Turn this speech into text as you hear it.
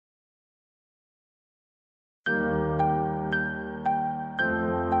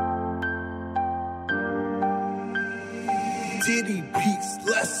Diddy Beats,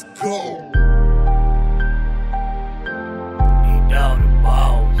 let's go. He down the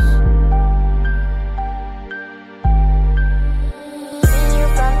balls. See you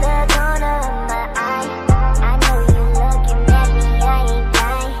from the corner of my eye. I know you looking at me, I ain't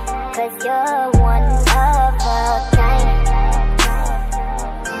lying. 'Cause you're one of a kind.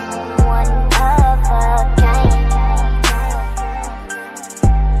 One of a kind.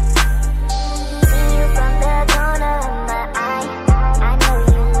 See you from the corner of my eye. I know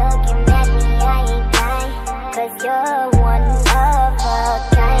you looking at me, I ain't lying. 'Cause you're one of a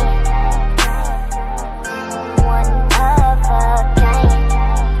kind. One of a kind.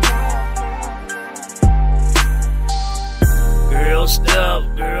 Girl,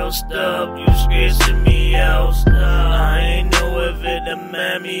 stop, you stressing me out. I ain't know if it a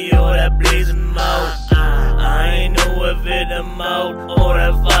mammy or that blazing mouth. I ain't know if it a mouth or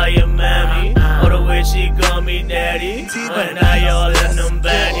that fire mammy, or the way she call me daddy. But now y'all in them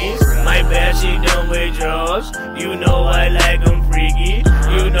baddies. My bad, she done with yours. You know I like them freaky.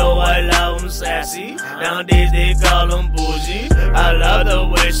 You know I love them sassy. Nowadays they call them bougie. I love the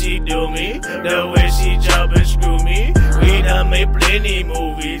way she do me, the way she jump and screw me. We done made plenty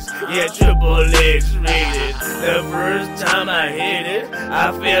movies, yeah, triple X rated. The first time I hit it,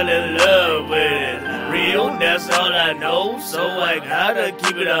 I fell in love with it. Real, that's all I know, so I gotta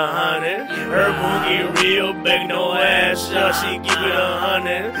keep it 100. Her boogie real big, no ass shot, she keep it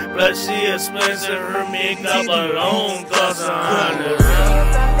 100. Plus she expensive, her makeup alone costs 100.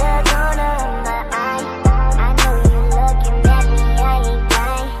 From the corner of my eye, I know you looking at me, I ain't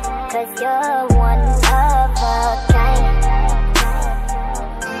lying. 'Cause you're one of a kind.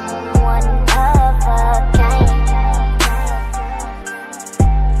 One of a kind.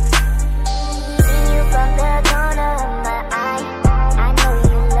 See you from the corner of my eye. I know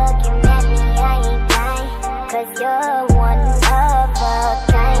you looking at me, I ain't lying. 'Cause you're one of a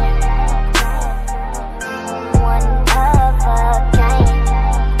kind. One of a kind.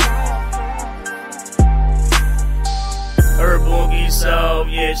 Her boogie soft,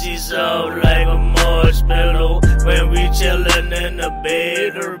 yeah, she soft like a marshmallow. When we chillin' in the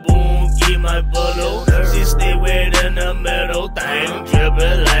bed, her boogie my pillow. She stay wet in the middle, thing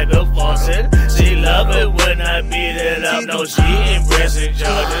drippin' like a faucet. She love it when I beat it up, no, she ain't pressing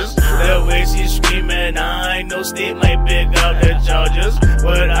charges. The way she screamin', I know state might pick up the charges.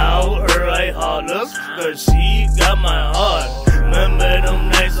 Without her, I heartless, 'cause she got my heart. Remember them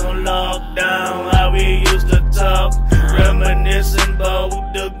nights on lockdown, how we used to talk, reminiscing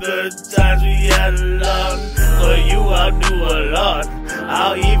about the good times we had a lot. For you, I'll do a lot,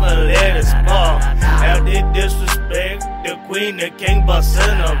 I'll even let it spark. After disrespect, the queen, the king,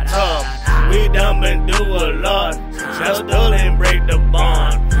 bustin' up top. We done been do a lot, still ain't break the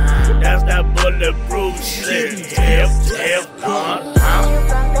bond. That's that bulletproof shit, Teflon.